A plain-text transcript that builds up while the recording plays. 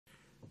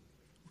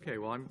Okay,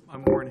 well,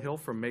 I'm Warren Hill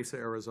from Mesa,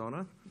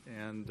 Arizona,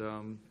 and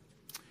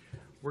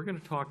we're going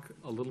to talk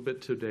a little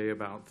bit today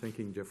about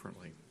thinking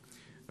differently,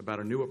 about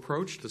a new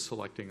approach to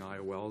selecting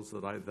IOLs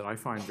that I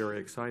find very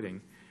exciting,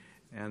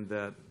 and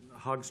that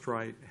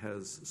Haag-Streit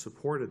has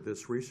supported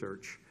this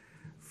research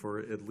for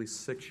at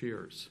least 6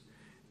 years.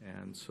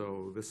 And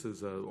so this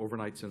is an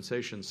overnight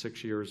sensation,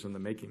 6 years in the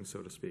making,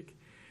 so to speak.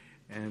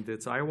 And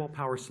it's IOL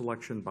power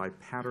selection by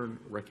pattern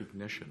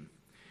recognition.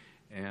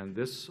 And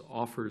this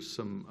offers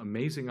some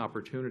amazing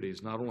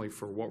opportunities, not only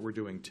for what we're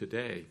doing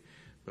today,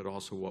 but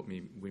also what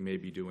we may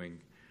be doing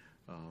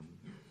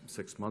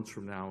 6 months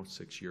from now,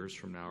 6 years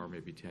from now, or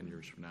maybe 10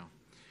 years from now.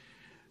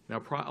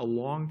 Now, a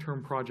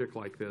long-term project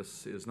like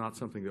this is not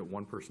something that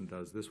one person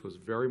does. This was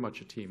very much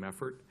a team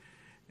effort,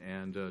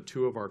 and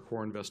two of our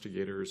core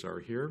investigators are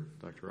here,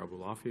 Dr.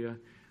 Abulafia,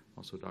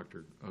 also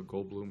Dr.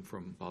 Goldblum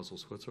from Basel,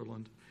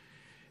 Switzerland.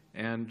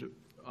 And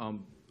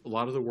a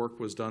lot of the work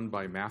was done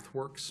by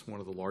MathWorks, one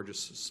of the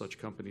largest such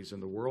companies in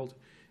the world,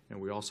 and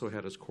we also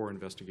had as core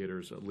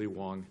investigators Li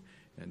Wang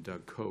and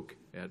Doug Koch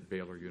at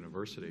Baylor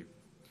University.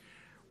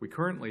 We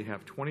currently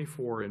have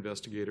 24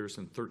 investigators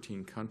in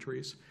 13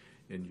 countries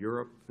in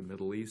Europe, the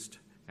Middle East,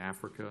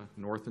 Africa,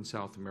 North and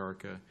South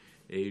America,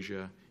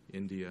 Asia,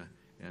 India,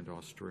 and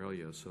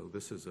Australia. So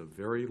this is a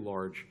very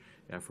large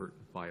effort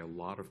by a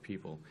lot of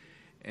people.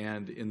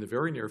 And in the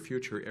very near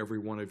future, every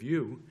one of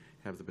you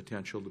have the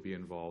potential to be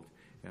involved,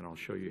 and I'll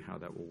show you how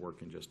that will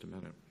work in just a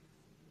minute.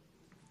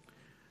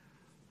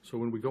 So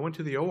when we go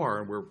into the OR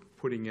and we're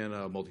putting in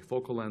a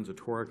multifocal lens, a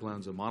toric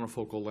lens, a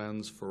monofocal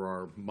lens for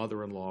our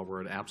mother-in-law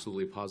where it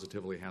absolutely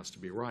positively has to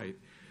be right,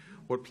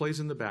 what plays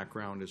in the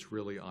background is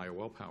really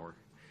IOL power.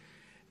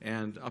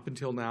 And up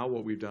until now,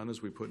 what we've done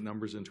is we put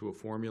numbers into a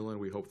formula and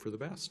we hope for the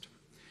best.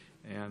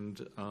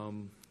 And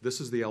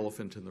this is the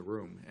elephant in the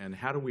room. And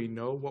how do we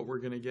know what we're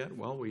going to get?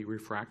 Well, we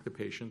refract the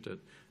patient at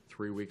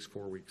 3 weeks,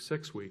 4 weeks,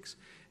 6 weeks,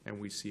 and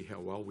we see how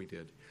well we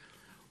did.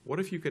 What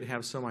if you could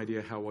have some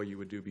idea how well you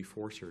would do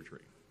before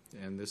surgery?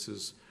 And this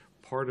is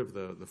part of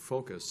the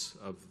focus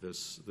of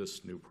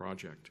this new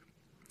project.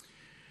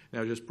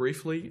 Now, just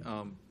briefly,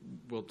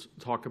 we'll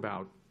talk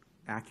about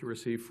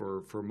accuracy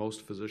for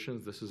most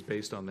physicians. This is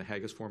based on the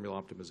Haggis Formula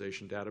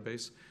Optimization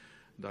Database.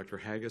 Dr.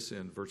 Haggis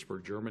in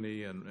Würzburg,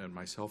 Germany, and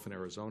myself in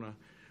Arizona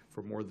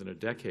for more than a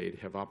decade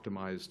have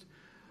optimized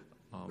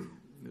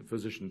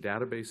physician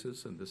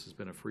databases, and this has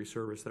been a free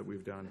service that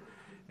we've done.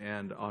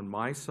 And on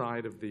my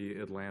side of the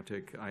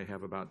Atlantic, I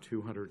have about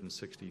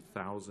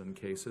 260,000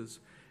 cases,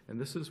 and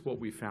this is what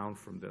we found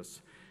from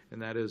this,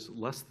 and that is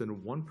less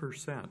than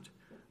 1%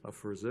 of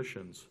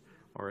physicians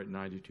are at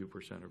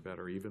 92% or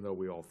better, even though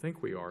we all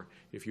think we are.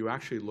 If you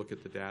actually look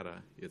at the data,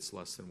 it's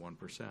less than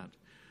 1%.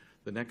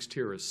 The next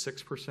tier is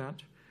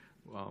 6%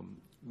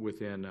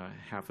 within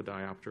half a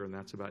diopter, and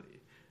that's about,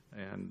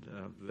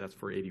 that's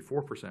for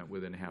 84%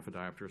 within half a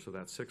diopter, so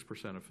that's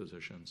 6% of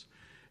physicians.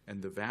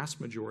 And the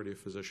vast majority of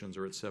physicians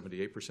are at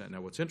 78%.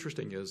 Now, what's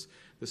interesting is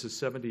this is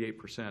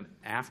 78%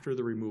 after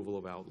the removal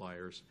of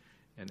outliers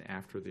and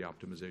after the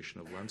optimization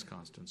of lens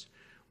constants.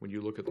 When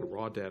you look at the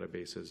raw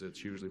databases,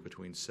 it's usually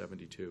between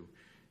 72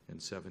 and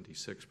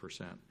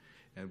 76%.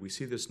 And we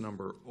see this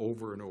number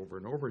over and over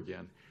and over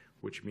again,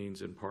 which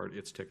means in part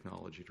it's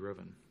technology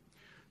driven.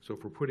 So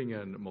if we're putting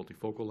in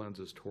multifocal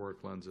lenses,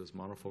 toric lenses,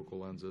 monofocal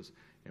lenses,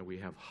 and we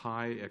have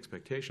high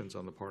expectations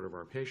on the part of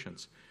our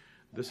patients,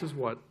 this is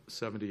what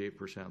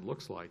 78%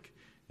 looks like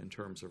in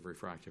terms of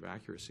refractive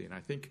accuracy. And I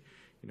think,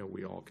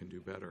 we all can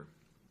do better.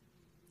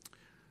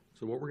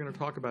 So what we're going to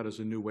talk about is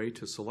a new way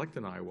to select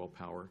an IOL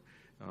power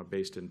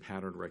based in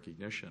pattern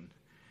recognition.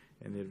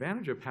 And the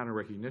advantage of pattern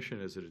recognition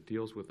is that it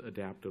deals with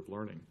adaptive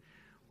learning,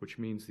 which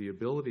means the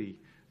ability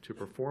to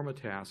perform a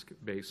task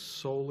based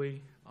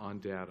solely on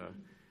data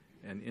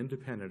and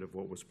independent of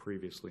what was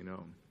previously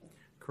known.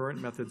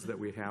 Current methods that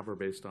we have are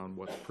based on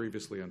what's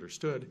previously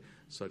understood,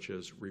 such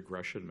as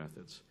regression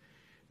methods.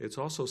 It's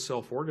also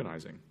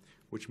self-organizing,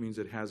 which means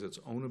it has its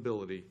own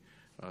ability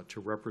to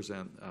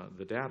represent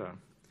the data,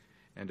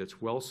 and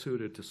it's well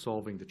suited to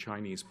solving the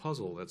Chinese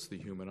puzzle that's the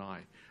human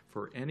eye.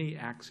 For any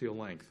axial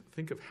length,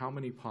 think of how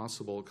many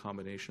possible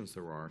combinations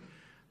there are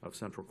of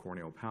central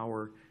corneal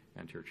power,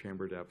 anterior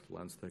chamber depth,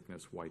 lens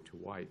thickness, white to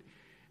white,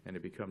 and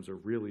it becomes a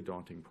really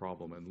daunting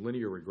problem. And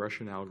linear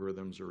regression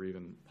algorithms or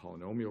even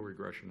polynomial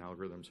regression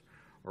algorithms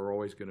are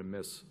always going to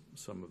miss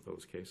some of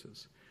those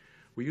cases.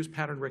 We use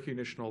pattern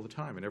recognition all the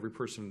time, and every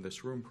person in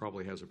this room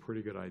probably has a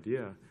pretty good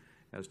idea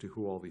as to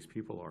who all these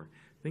people are.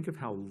 Think of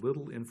how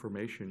little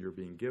information you're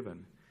being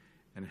given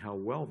and how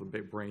well the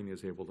brain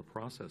is able to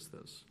process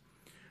this.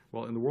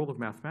 Well, in the world of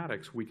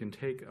mathematics, we can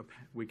take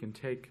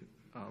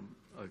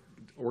an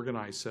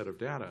organized set of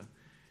data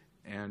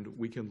and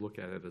we can look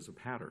at it as a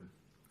pattern.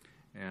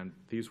 And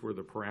these were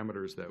the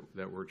parameters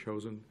that were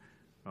chosen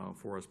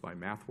for us by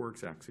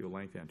MathWorks: axial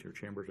length, anterior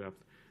chamber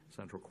depth,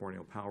 central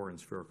corneal power, and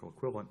spherical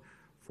equivalent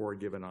for a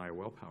given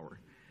IOL power.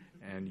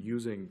 And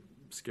using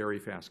scary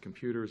fast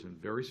computers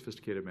and very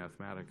sophisticated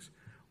mathematics,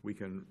 we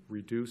can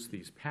reduce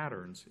these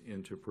patterns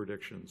into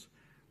predictions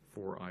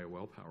for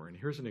IOL power. And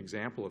here's an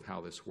example of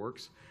how this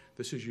works.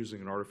 This is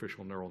using an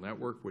artificial neural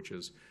network, which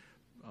is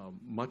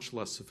much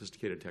less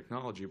sophisticated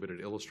technology, but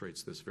it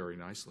illustrates this very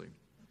nicely.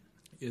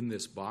 In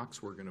this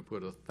box, we're going to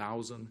put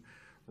 1,000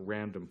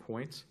 random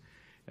points,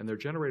 and they're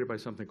generated by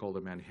something called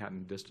a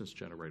Manhattan distance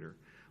generator,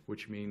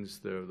 which means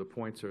the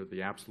points are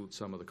the absolute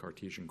sum of the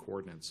Cartesian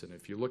coordinates. And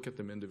if you look at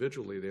them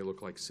individually, they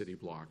look like city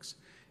blocks,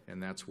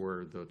 and that's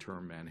where the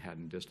term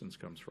Manhattan distance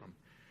comes from.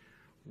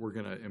 We're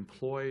going to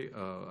employ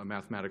a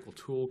mathematical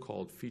tool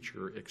called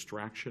feature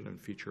extraction and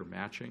feature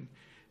matching,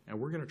 and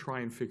we're going to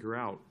try and figure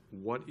out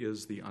what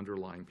is the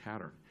underlying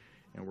pattern.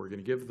 And we're going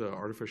to give the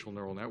artificial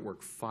neural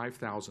network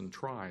 5,000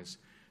 tries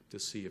to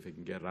see if it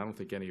can get it. I don't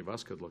think any of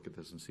us could look at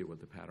this and see what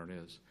the pattern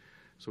is.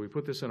 So we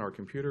put this in our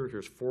computer.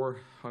 Here's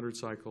 400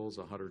 cycles,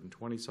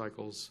 120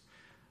 cycles,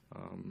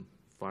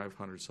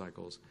 500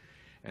 cycles.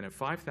 And at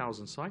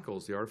 5,000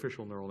 cycles, the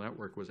artificial neural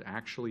network was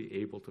actually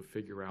able to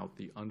figure out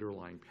the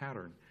underlying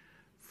pattern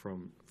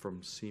from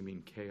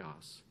seeming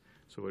chaos.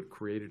 So it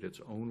created its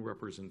own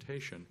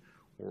representation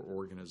or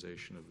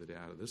organization of the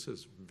data. This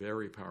is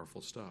very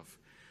powerful stuff.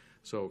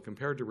 So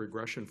compared to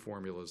regression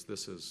formulas,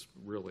 this is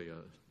really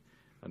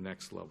a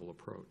next level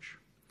approach.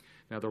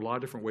 Now, there are a lot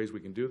of different ways we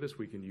can do this.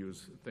 We can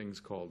use things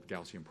called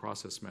Gaussian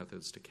process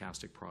methods,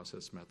 stochastic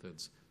process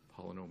methods,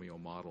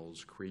 polynomial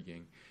models,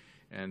 Kriging.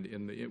 And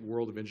in the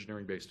world of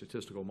engineering-based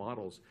statistical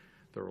models,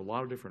 there are a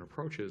lot of different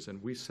approaches,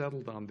 and we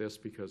settled on this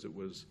because it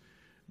was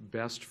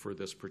best for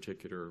this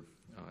particular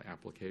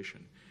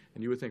application.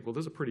 And you would think, well,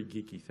 this is a pretty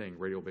geeky thing,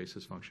 radial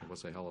basis function,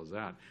 what the hell is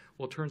that?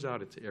 Well, it turns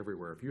out it's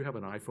everywhere. If you have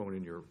an iPhone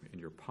in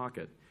your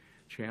pocket,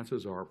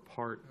 chances are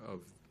part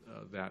of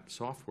that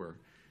software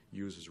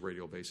uses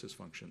radial basis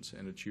functions,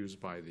 and it's used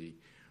by the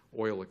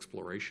oil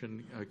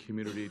exploration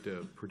community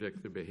to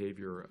predict the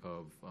behavior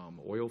of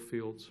oil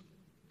fields.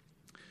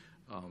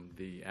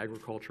 The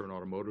agriculture and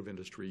automotive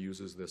industry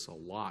uses this a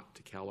lot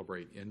to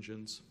calibrate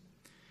engines.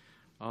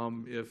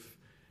 If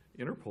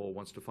Interpol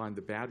wants to find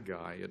the bad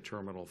guy at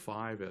Terminal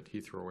 5 at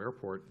Heathrow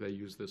Airport, they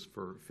use this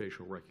for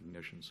facial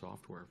recognition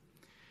software.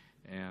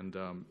 And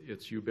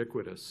it's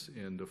ubiquitous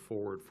in the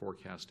forward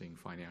forecasting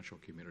financial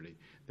community.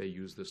 They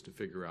use this to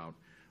figure out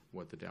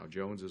what the Dow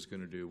Jones is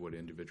going to do, what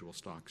individual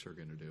stocks are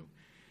going to do.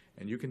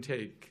 And you can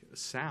take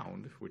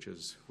sound, which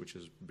is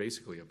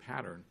basically a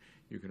pattern,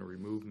 you can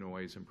remove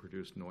noise and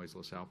produce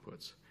noiseless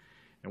outputs.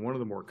 And one of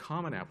the more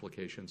common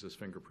applications is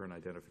fingerprint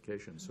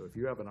identification. So if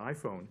you have an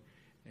iPhone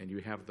and you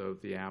have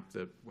the app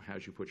that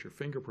has you put your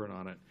fingerprint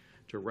on it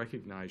to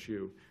recognize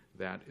you,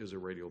 that is a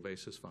radial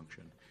basis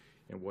function.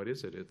 And what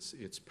is it?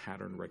 It's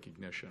pattern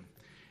recognition.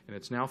 And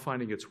it's now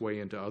finding its way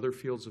into other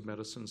fields of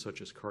medicine,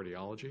 such as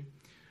cardiology.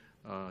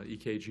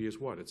 EKG is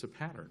what? It's a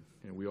pattern.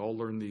 And we all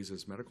learn these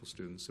as medical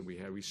students, and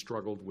we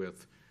struggled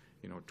with,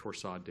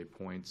 torsade de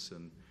points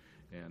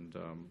and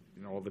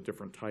all the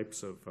different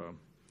types of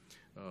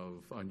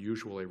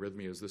unusual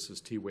arrhythmias. This is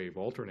T-wave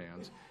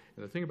alternans.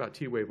 And the thing about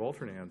T-wave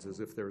alternans is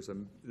if there's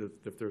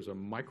a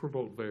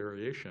microvolt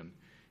variation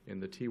in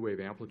the T-wave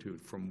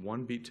amplitude from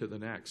one beat to the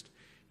next,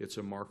 it's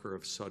a marker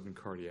of sudden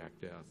cardiac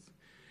death.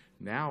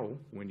 Now,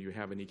 when you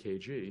have an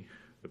EKG,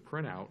 the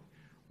printout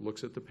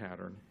looks at the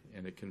pattern,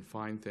 and it can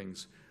find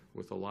things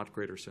with a lot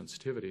greater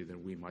sensitivity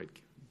than we might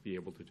be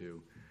able to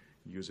do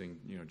using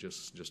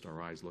just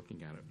our eyes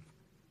looking at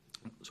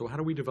it. So how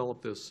do we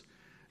develop this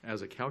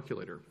as a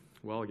calculator?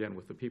 Well, again,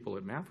 with the people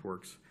at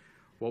MathWorks,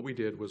 what we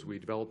did was we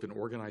developed an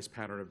organized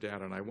pattern of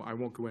data, and I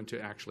won't go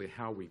into actually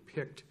how we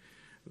picked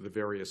the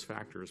various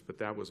factors, but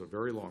that was a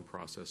very long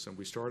process, and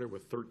we started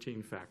with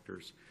 13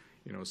 factors,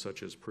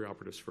 such as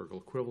preoperative spherical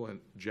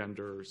equivalent,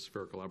 gender,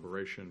 spherical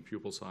aberration,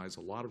 pupil size,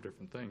 a lot of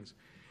different things.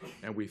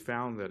 And we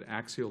found that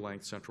axial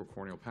length, central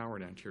corneal power,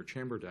 and anterior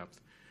chamber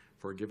depth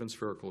for a given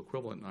spherical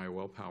equivalent in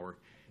IOL power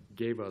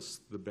gave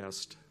us the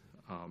best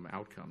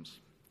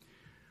outcomes.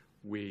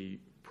 We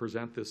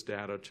present this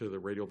data to the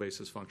radial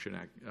basis function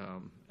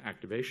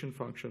activation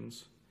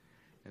functions,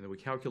 and then we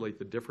calculate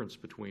the difference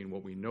between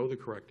what we know the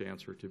correct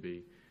answer to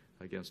be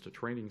against a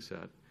training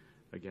set,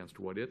 against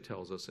what it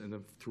tells us, and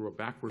then through a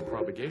backward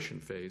propagation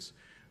phase,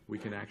 we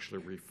can actually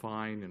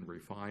refine and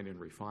refine and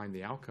refine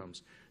the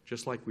outcomes,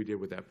 just like we did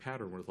with that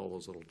pattern with all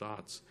those little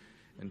dots,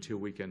 until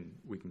we can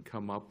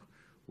come up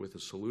with a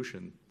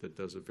solution that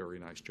does a very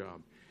nice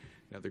job.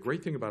 Now, the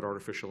great thing about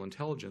artificial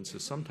intelligence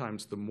is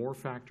sometimes the more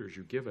factors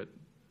you give it,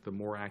 the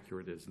more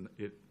accurate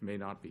it may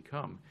not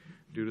become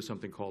due to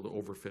something called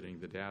overfitting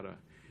the data.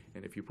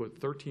 And if you put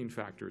 13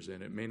 factors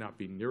in, it may not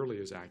be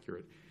nearly as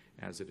accurate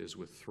as it is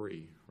with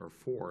 3 or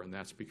 4, and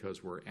that's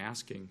because we're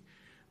asking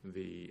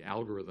the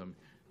algorithm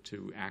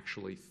to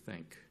actually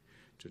think,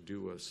 to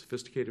do a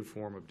sophisticated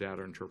form of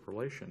data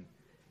interpolation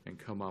and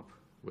come up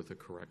with a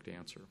correct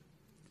answer.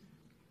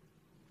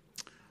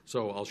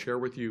 So I'll share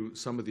with you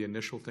some of the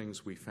initial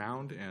things we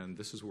found, and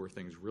this is where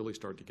things really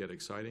start to get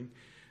exciting.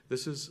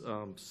 This is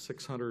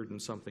 600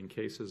 and something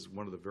cases,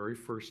 one of the very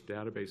first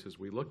databases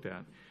we looked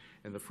at,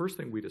 and the first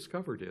thing we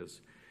discovered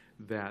is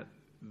that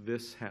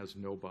this has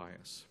no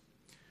bias.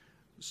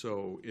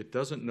 So it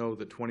doesn't know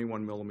that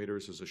 21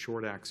 millimeters is a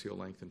short axial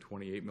length and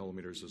 28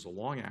 millimeters is a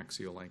long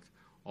axial length.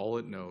 All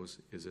it knows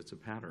is it's a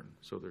pattern.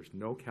 So there's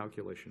no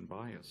calculation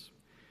bias.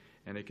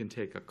 And it can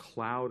take a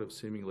cloud of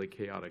seemingly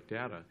chaotic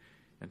data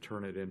and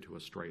turn it into a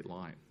straight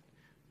line.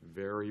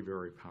 Very,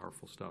 very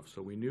powerful stuff.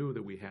 So we knew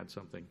that we had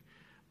something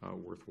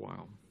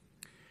worthwhile.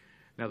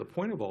 Now, the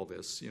point of all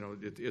this,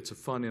 it's a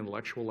fun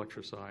intellectual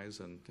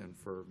exercise, and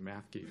for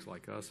math geeks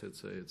like us,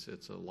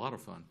 it's a lot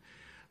of fun.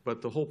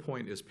 But the whole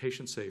point is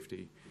patient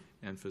safety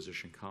and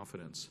physician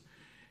confidence.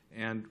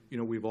 And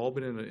we've all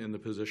been in the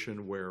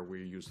position where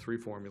we use 3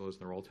 formulas,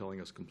 and they're all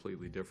telling us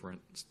completely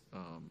different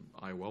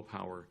IOL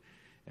power,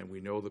 and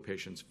we know the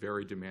patient's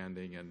very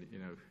demanding, and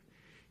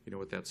you know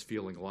what that's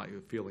feeling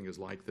is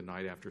like the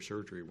night after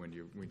surgery when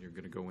you're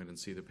going to go in and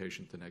see the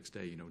patient the next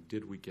day.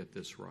 Did we get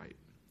this right?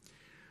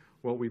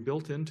 Well, we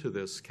built into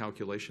this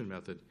calculation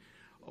method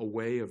a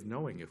way of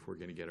knowing if we're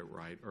going to get it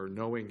right, or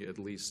knowing at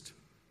least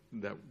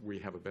that we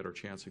have a better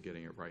chance of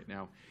getting it right.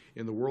 Now,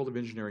 in the world of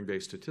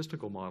engineering-based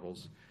statistical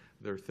models,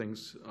 there are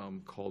things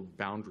called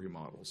boundary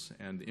models.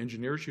 And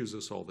engineers use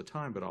this all the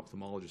time, but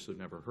ophthalmologists have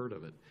never heard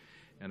of it.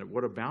 And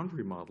what a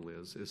boundary model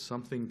is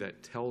something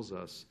that tells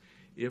us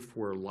if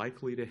we're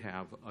likely to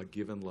have a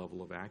given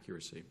level of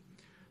accuracy.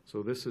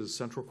 So this is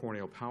central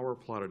corneal power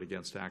plotted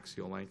against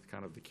axial length,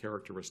 kind of the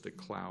characteristic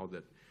cloud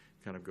that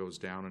kind of goes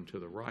down and to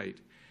the right.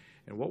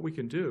 And what we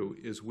can do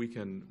is we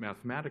can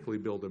mathematically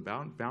build a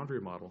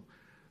boundary model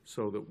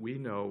so that we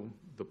know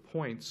the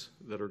points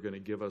that are going to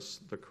give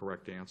us the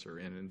correct answer.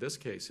 And in this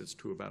case, it's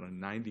to about a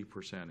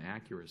 90%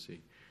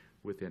 accuracy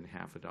within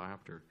half a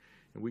diopter.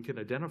 And we can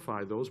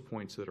identify those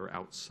points that are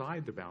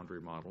outside the boundary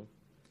model,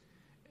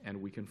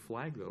 and we can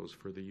flag those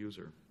for the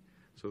user.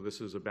 So this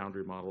is a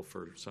boundary model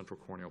for central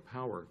corneal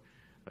power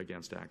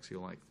against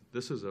axial length.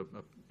 This is an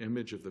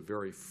image of the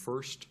very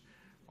first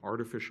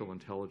artificial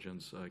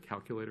intelligence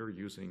calculator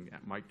using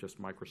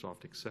just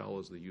Microsoft Excel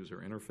as the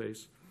user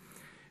interface.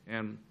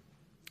 And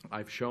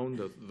I've shown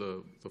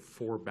the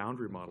 4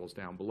 boundary models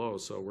down below,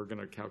 so we're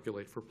going to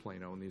calculate for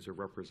Plano, and these are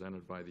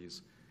represented by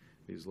these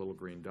little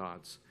green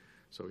dots.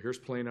 So here's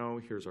Plano,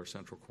 here's our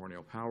central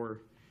corneal power,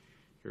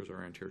 here's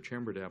our anterior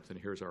chamber depth, and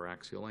here's our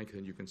axial length.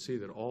 And you can see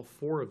that all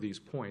 4 of these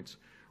points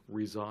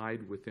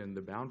reside within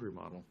the boundary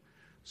model.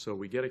 So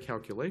we get a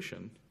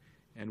calculation,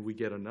 and we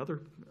get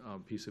another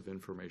piece of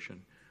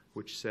information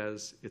which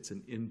says it's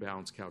an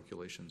inbounds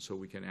calculation. So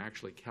we can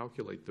actually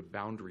calculate the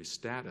boundary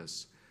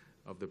status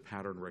of the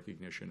pattern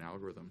recognition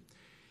algorithm.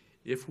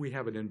 If we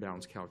have an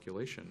inbounds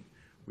calculation,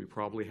 we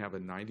probably have a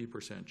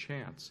 90%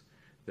 chance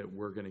that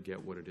we're going to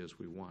get what it is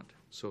we want.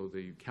 So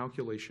the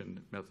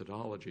calculation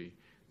methodology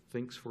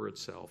thinks for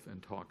itself and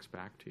talks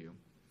back to you.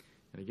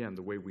 And again,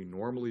 the way we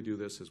normally do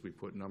this is we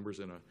put numbers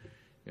in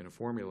a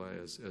formula,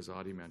 as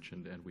Adi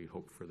mentioned, and we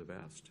hope for the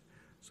best.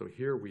 So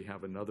here we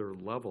have another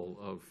level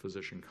of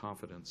physician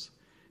confidence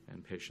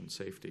and patient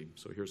safety.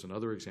 So here's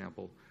another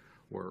example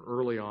where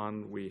early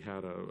on we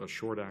had a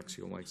short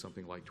axial length,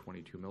 something like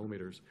 22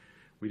 millimeters.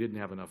 We didn't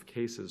have enough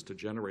cases to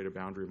generate a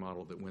boundary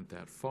model that went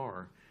that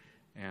far,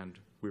 and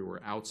we were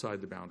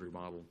outside the boundary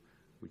model.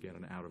 We get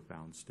an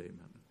out-of-bounds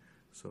statement.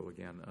 So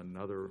again,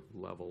 another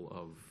level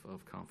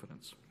of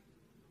confidence.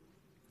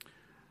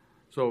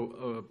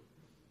 So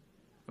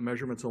a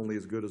measurement's only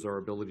as good as our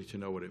ability to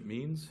know what it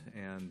means,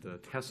 and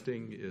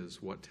testing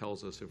is what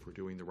tells us if we're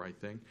doing the right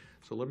thing.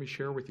 So let me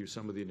share with you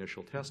some of the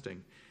initial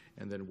testing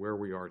and then where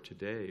we are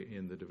today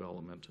in the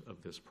development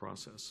of this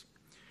process.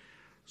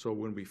 So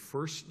when we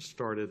first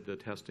started the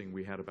testing,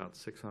 we had about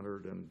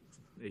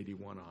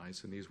 681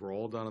 eyes, and these were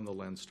all done on the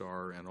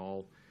LensStar and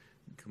all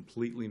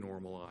completely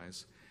normal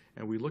eyes.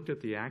 And we looked at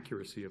the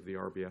accuracy of the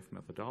RBF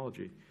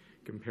methodology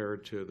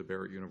compared to the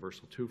Barrett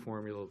Universal 2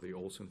 formula, the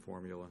Olsen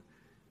formula,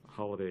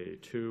 Holiday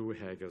 2,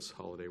 Haggis,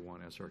 Holiday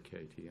 1,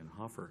 SRKT, and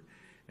Hoffer.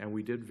 And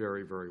we did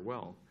very, very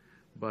well.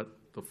 But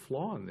the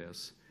flaw in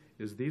this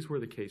is these were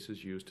the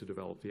cases used to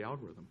develop the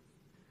algorithm.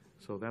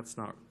 So that's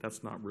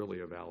not really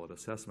a valid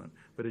assessment.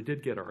 But it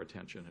did get our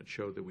attention. It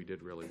showed that we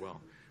did really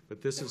well.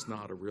 But this is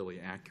not a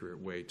really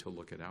accurate way to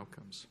look at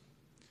outcomes.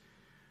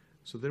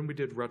 So then we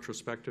did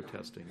retrospective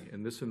testing,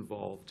 and this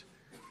involved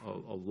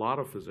a lot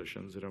of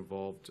physicians. It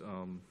involved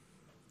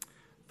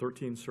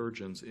 13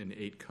 surgeons in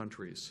 8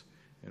 countries.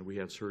 And we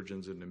had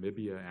surgeons in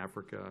Namibia,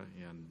 Africa,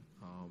 and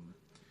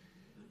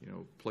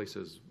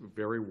places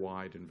very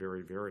wide and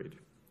very varied.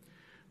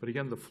 But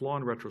again, the flaw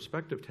in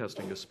retrospective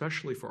testing,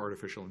 especially for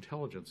artificial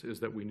intelligence, is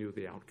that we knew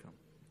the outcome.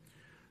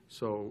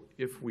 So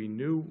if we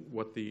knew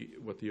what the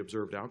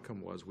observed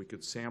outcome was, we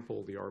could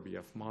sample the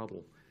RBF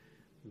model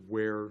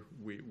where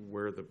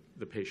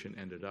the patient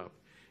ended up.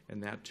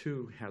 And that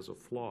too has a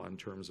flaw in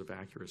terms of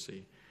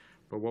accuracy.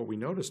 But what we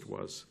noticed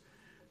was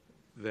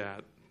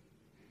that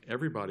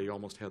everybody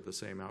almost had the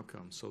same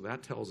outcome. So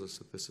that tells us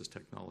that this is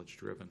technology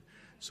driven.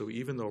 So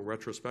even though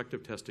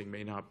retrospective testing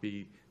may not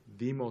be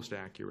the most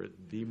accurate,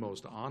 the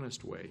most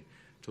honest way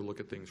to look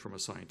at things from a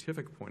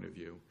scientific point of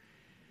view,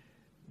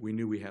 we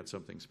knew we had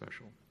something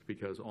special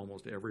because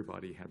almost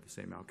everybody had the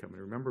same outcome.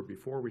 And remember,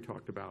 before we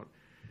talked about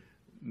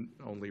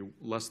only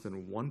less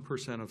than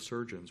 1% of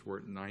surgeons were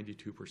at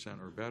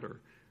 92% or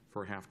better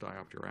for half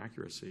diopter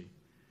accuracy.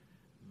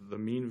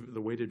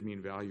 The weighted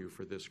mean value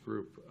for this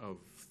group of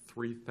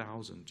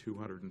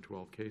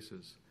 3,212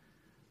 cases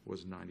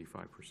was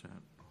 95%.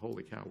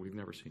 Holy cow, we've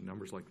never seen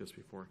numbers like this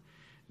before.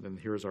 And then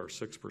here's our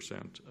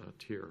 6%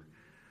 tier.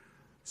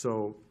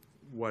 So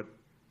what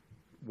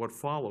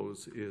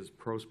follows is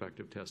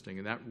prospective testing,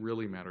 and that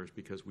really matters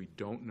because we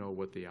don't know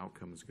what the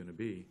outcome is going to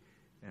be,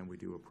 and we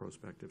do a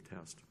prospective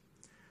test.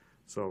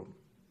 So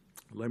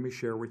let me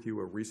share with you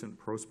a recent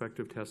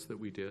prospective test that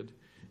we did,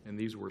 and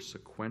these were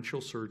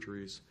sequential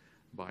surgeries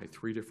by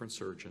 3 different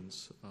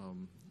surgeons,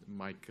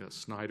 Mike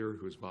Snyder,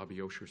 who is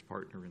Bobby Osher's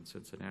partner in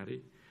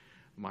Cincinnati,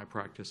 my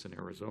practice in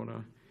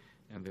Arizona,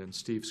 and then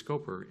Steve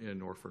Scoper in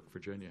Norfolk,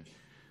 Virginia.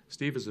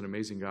 Steve is an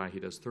amazing guy.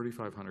 He does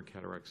 3,500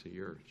 cataracts a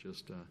year,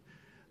 just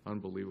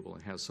unbelievable,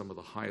 and has some of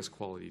the highest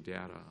quality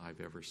data I've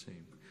ever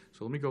seen.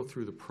 So let me go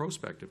through the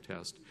prospective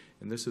test,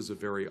 and this is a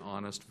very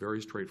honest,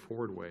 very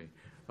straightforward way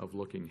of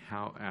looking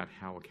at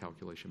how a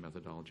calculation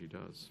methodology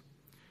does.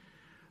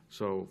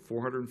 So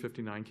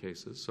 459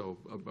 cases, so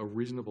a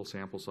reasonable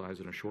sample size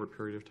in a short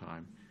period of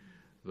time.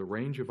 The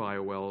range of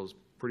IOLs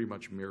pretty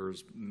much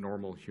mirrors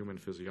normal human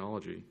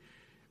physiology.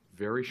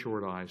 Very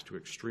short eyes to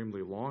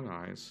extremely long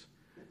eyes,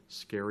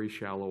 scary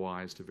shallow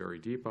eyes to very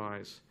deep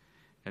eyes,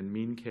 and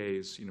mean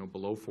Ks,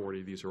 below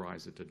 40. These are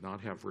eyes that did not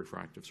have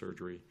refractive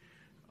surgery,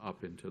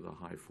 up into the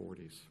high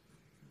 40s.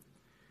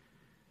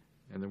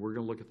 And then we're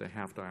going to look at the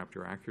half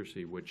diopter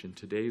accuracy, which in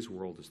today's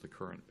world is the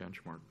current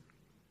benchmark.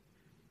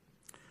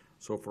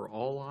 So for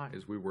all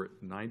eyes, we were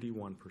at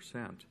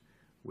 91%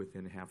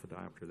 within half a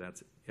diopter.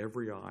 That's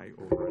every eye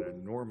over an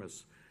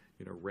enormous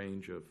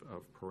range of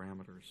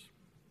parameters.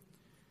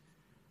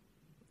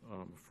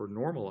 For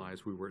normal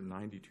eyes, we were at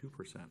 92%.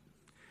 And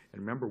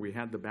remember, we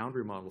had the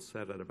boundary model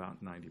set at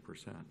about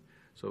 90%.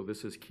 So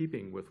this is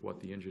keeping with what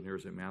the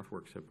engineers at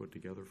MathWorks have put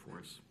together for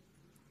us.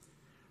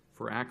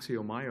 For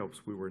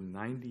axiomyopes, we were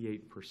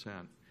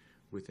 98%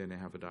 within a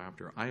half a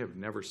diopter. I have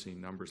never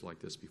seen numbers like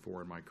this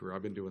before in my career.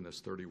 I've been doing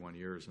this 31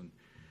 years, and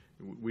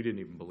we didn't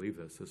even believe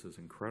this. This is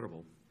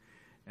incredible.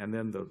 And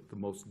then the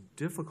most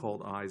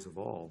difficult eyes of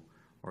all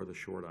are the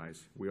short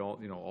eyes. We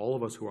all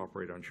of us who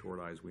operate on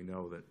short eyes, we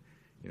know that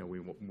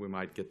we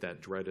might get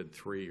that dreaded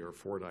 3 or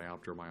 4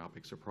 diopter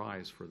myopic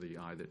surprise for the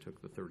eye that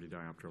took the 30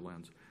 diopter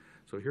lens.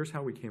 So here's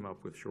how we came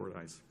up with short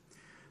eyes.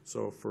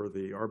 So for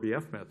the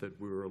RBF method,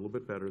 we were a little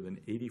bit better than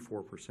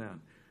 84%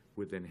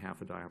 within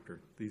half a diopter.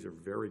 These are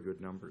very good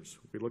numbers.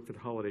 We looked at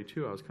Holiday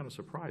 2. I was kind of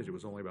surprised. It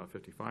was only about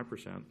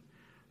 55%.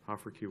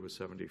 Hoffer-Q was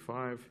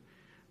 75,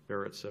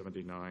 Barrett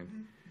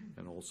 79,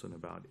 and Olson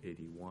about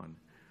 81.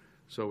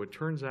 So it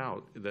turns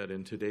out that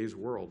in today's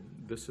world,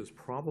 this is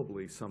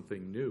probably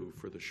something new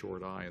for the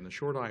short eye. And the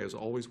short eye is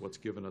always what's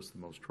given us the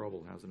most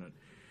trouble, hasn't it?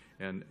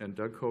 And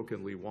Doug Koch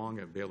and Lee Wong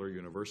at Baylor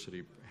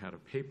University had a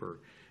paper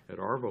at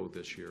ARVO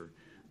this year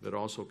that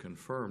also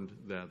confirmed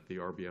that the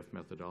RBF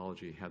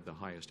methodology had the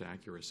highest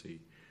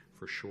accuracy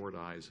for short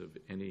eyes of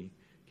any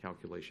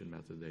calculation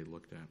method they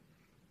looked at.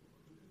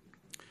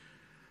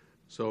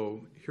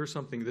 So here's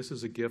something, this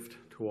is a gift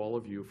to all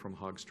of you from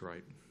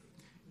Haag-Streit.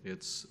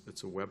 It's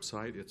a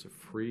website, it's a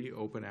free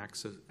open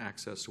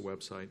access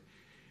website,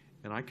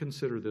 and I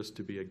consider this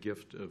to be a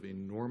gift of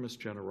enormous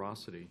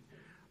generosity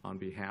on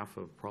behalf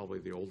of probably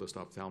the oldest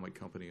ophthalmic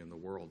company in the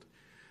world.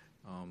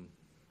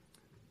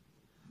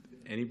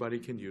 Anybody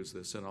can use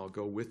this, and I'll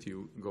go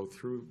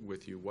through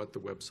with you what the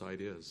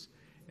website is.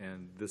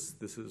 And this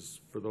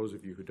is, for those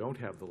of you who don't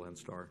have the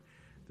LensStar,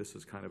 this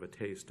is kind of a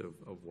taste of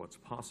what's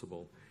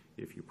possible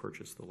if you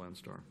purchase the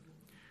LensStar.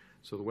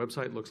 So the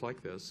website looks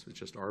like this. It's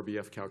just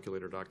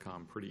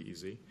rbfcalculator.com, pretty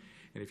easy.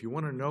 And if you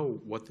want to know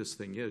what this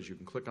thing is, you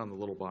can click on the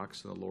little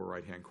box in the lower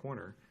right-hand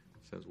corner.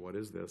 It says, what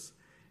is this?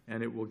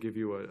 And it will give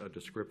you a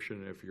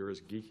description. If you're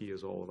as geeky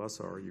as all of us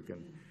are, you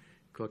can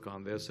click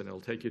on this, and it'll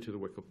take you to the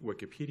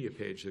Wikipedia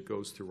page that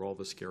goes through all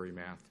the scary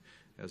math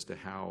as to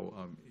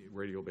how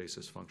radial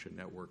basis function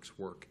networks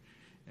work.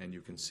 And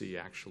you can see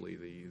actually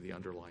the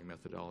underlying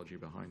methodology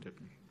behind it.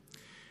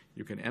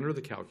 You can enter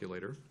the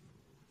calculator,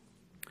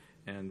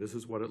 and this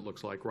is what it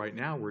looks like. Right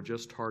now, we're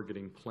just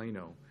targeting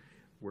Plano.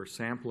 We're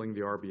sampling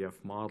the RBF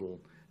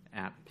model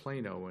at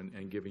Plano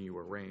and giving you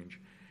a range.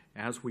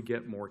 As we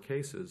get more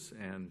cases,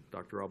 and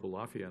Dr.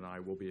 Abulafia and I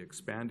will be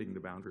expanding the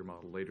boundary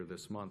model later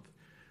this month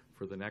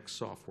for the next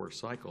software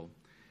cycle,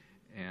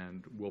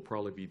 and we'll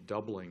probably be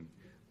doubling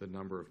the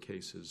number of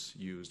cases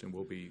used, and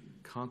we'll be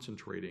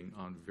concentrating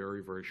on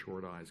very, very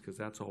short eyes, because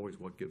that's always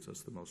what gives us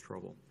the most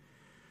trouble.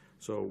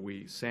 So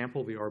we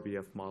sample the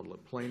RBF model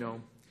at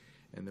Plano,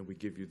 and then we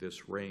give you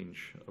this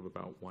range of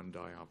about 1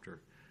 diopter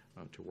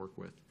to work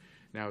with.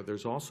 Now,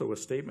 there's also a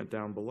statement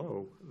down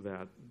below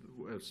that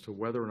as to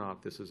whether or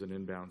not this is an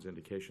inbounds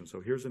indication. So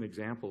here's an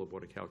example of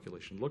what a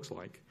calculation looks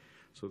like.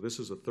 So this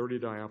is a 30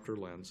 diopter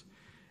lens,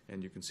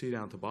 and you can see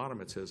down at the bottom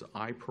it says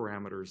eye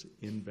parameters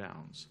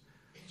inbounds.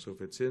 So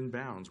if it's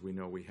inbounds, we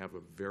know we have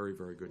a very,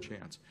 very good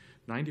chance.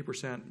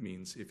 90%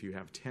 means if you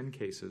have 10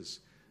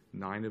 cases,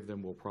 9 of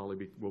them will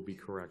probably be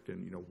correct,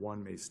 and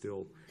 1 may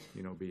still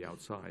be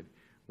outside.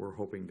 We're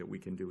hoping that we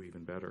can do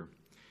even better.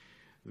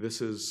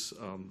 This is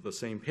the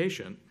same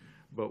patient,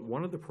 but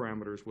one of the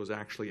parameters was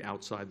actually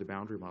outside the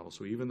boundary model.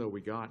 So even though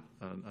we got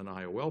an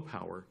IOL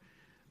power,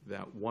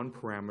 that one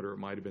parameter, it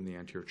might have been the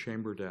anterior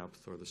chamber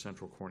depth or the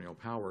central corneal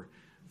power,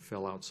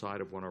 fell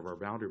outside of one of our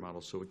boundary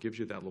models. So it gives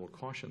you that little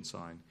caution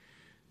sign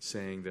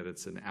saying that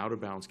it's an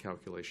out-of-bounds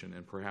calculation,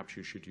 and perhaps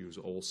you should use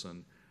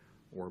Olson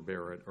or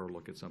Barrett or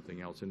look at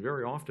something else. And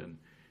very often,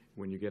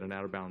 when you get an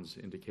out-of-bounds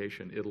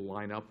indication, it'll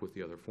line up with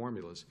the other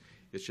formulas.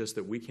 It's just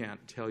that we can't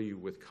tell you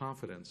with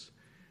confidence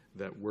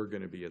that we're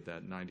going to be at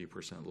that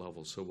 90%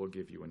 level, so we'll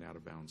give you an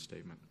out-of-bounds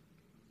statement.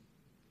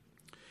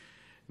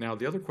 Now,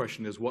 the other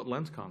question is, what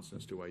lens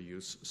constants do I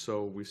use?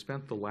 So we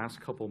spent the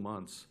last couple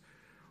months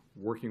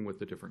working with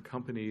the different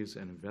companies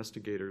and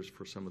investigators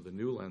for some of the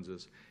new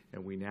lenses,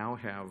 and we now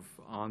have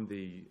on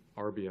the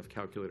RBF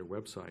calculator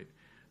website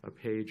a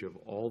page of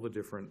all the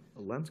different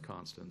lens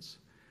constants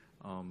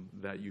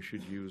that you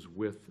should use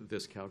with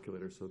this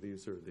calculator. So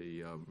these are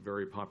the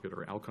very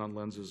popular Alcon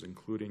lenses,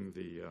 including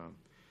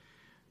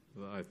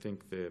I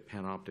think the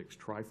Panoptix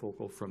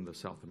trifocal from the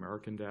South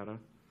American data.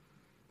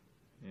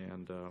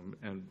 And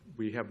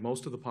we have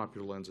most of the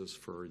popular lenses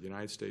for the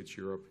United States,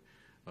 Europe,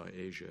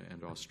 Asia,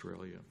 and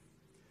Australia.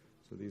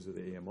 So these are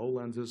the AMO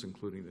lenses,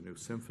 including the new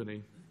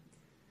Symphony.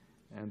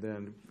 And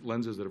then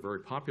lenses that are very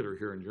popular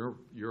here in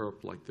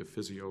Europe, like the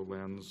Physio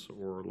lens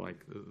or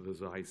like the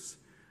Zeiss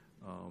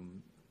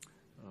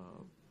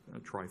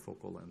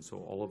trifocal lens. So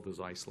all of the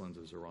Zeiss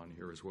lenses are on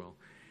here as well.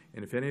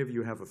 And if any of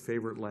you have a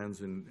favorite lens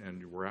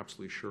and we're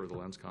absolutely sure of the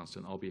lens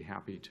constant, I'll be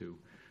happy to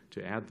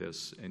add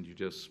this, and you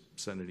just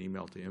send an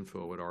email to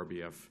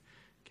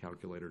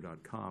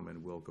info@rbfcalculator.com,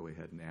 and we'll go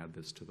ahead and add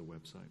this to the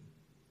website.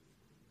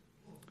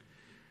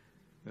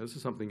 Now, this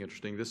is something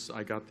interesting.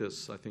 I got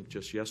this, I think,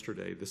 just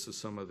yesterday. This is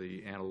some of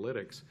the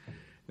analytics.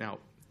 Now,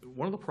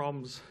 one of the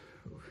problems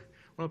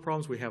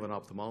we have in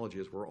ophthalmology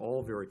is we're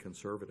all very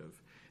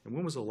conservative. And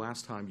when was the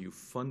last time you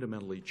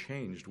fundamentally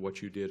changed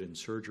what you did in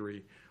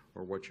surgery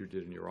or what you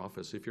did in your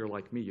office? If you're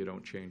like me, you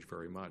don't change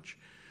very much.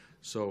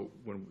 So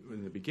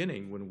in the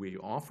beginning, when we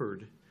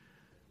offered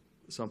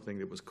something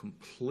that was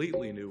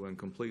completely new and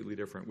completely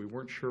different, we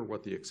weren't sure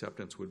what the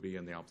acceptance would be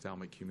in the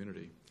ophthalmic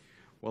community.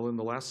 Well, in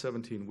the last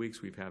 17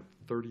 weeks, we've had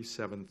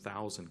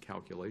 37,000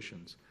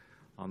 calculations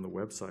on the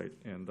website,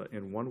 and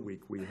in 1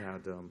 week, we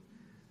had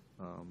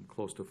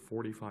close to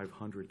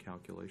 4,500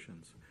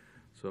 calculations.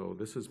 So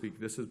this has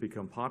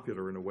become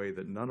popular in a way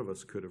that none of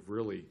us could have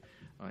really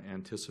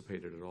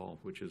anticipated at all,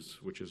 which is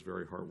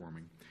very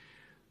heartwarming.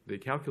 The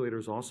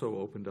calculators also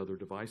opened other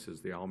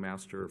devices: the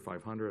Owlmaster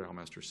 500,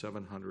 Owlmaster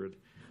 700,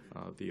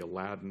 the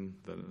Aladdin,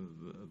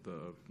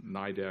 the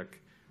Nidec,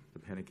 the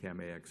Pennicam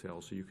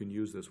AXL. So you can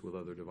use this with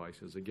other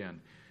devices.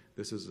 Again,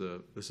 this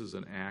is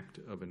an act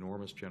of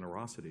enormous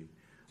generosity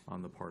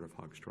on the part of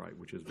Haag-Streit,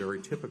 which is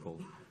very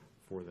typical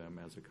for them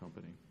as a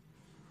company.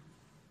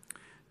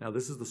 Now,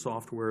 this is the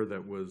software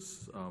that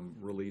was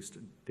released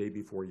day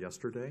before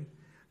yesterday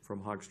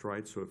from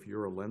Haag-Streit. So if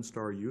you're a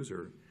LensStar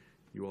user,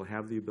 you will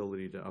have the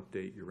ability to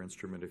update your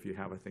instrument. If you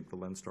have, I think, the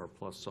LensStar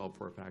Plus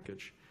software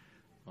package,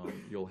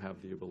 you'll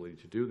have the ability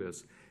to do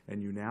this.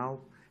 And you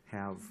now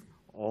have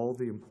all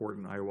the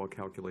important IOL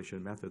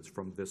calculation methods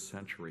from this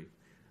century,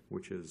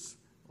 which is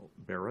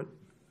Barrett,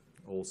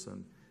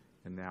 Olson,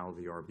 and now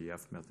the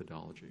RBF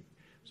methodology.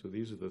 So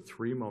these are the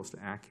 3 most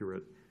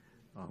accurate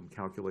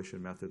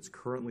calculation methods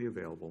currently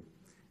available,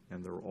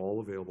 and they're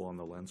all available on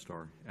the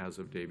LensStar as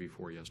of day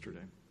before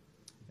yesterday.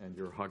 And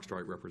your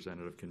Haag-Streit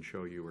representative can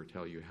show you or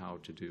tell you how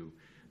to do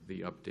the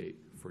update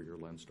for your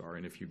LensStar.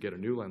 And if you get a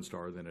new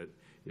LensStar, then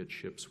it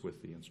ships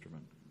with the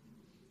instrument.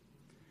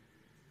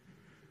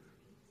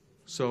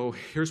 So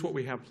here's what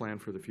we have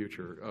planned for the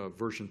future.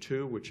 Version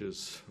 2, which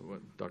is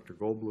what Dr.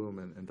 Goldblum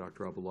and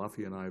Dr.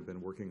 Abulafi and I have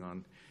been working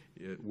on,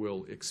 it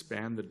will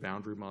expand the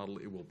boundary model.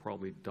 It will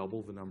probably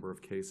double the number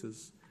of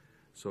cases,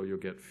 so you'll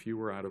get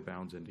fewer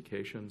out-of-bounds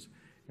indications.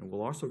 And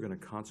we're also going to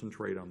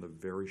concentrate on the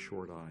very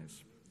short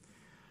eyes.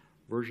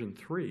 Version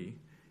 3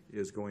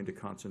 is going to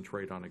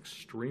concentrate on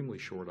extremely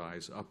short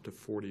eyes, up to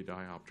 40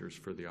 diopters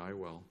for the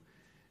IOL.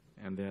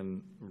 And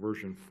then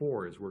version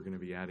 4 is we're going to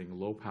be adding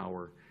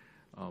low-power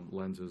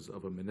lenses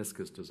of a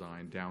meniscus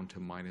design down to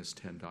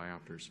 -10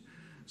 diopters.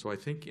 So I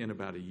think in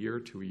about a year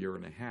to a year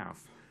and a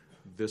half,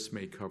 this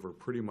may cover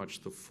pretty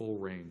much the full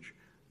range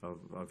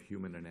of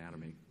human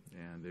anatomy.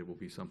 And it will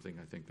be something,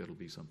 I think, that'll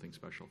be something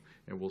special.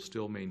 And we'll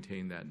still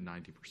maintain that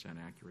 90%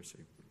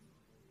 accuracy.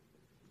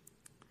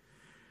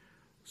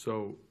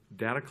 So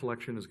data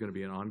collection is going to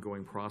be an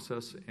ongoing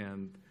process,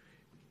 and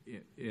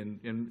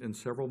in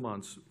several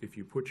months, if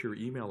you put your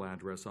email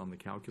address on the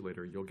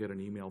calculator, you'll get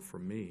an email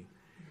from me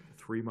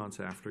 3 months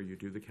after you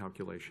do the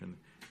calculation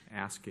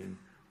asking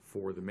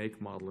for the make,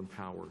 model, and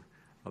power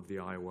of the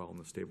IOL and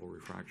the stable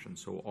refraction.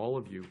 So all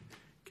of you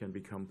can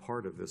become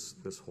part of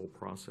this whole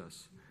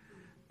process.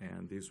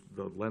 And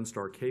the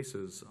LensStar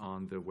cases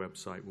on the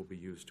website will be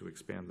used to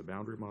expand the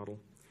boundary model.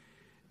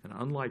 And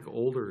unlike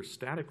older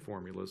static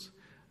formulas,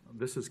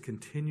 This is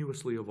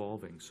continuously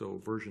evolving,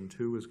 so version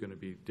 2 is going to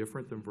be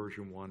different than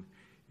version 1.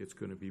 It's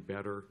going to be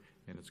better,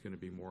 and it's going to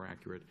be more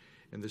accurate.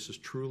 And this is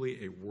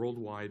truly a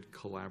worldwide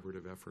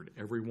collaborative effort.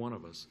 Every one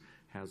of us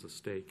has a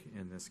stake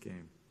in this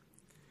game.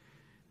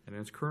 And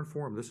in its current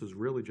form, this is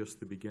really just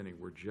the beginning.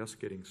 We're just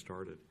getting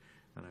started.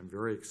 And I'm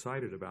very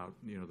excited about,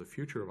 the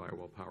future of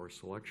IOL power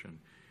selection.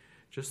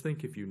 Just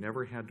think if you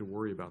never had to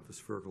worry about the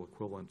spherical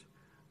equivalent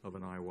of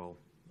an IOL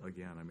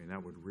again. I mean,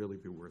 that would really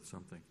be worth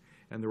something.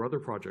 And there are other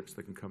projects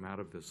that can come out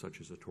of this,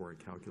 such as a toric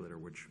calculator,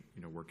 which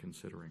we're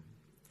considering.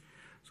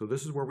 So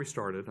this is where we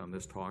started on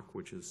this talk,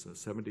 which is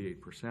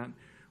 78%,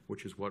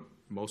 which is what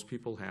most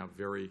people have,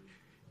 very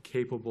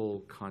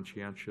capable,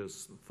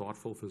 conscientious,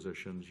 thoughtful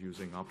physicians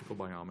using optical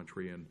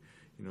biometry and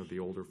the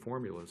older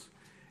formulas.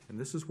 And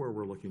this is where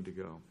we're looking to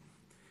go.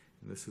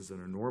 And this is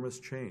an enormous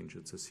change.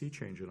 It's a sea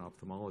change in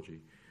ophthalmology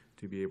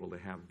to be able to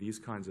have these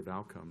kinds of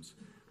outcomes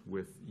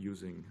with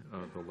using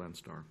the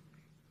LenStar.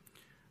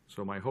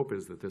 So my hope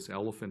is that this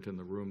elephant in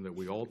the room that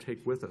we all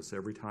take with us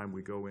every time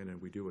we go in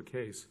and we do a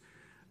case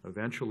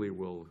eventually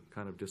will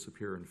kind of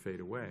disappear and fade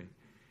away.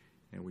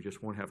 And we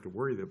just won't have to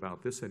worry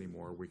about this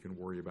anymore. We can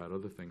worry about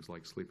other things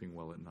like sleeping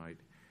well at night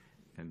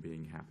and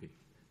being happy.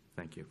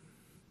 Thank you.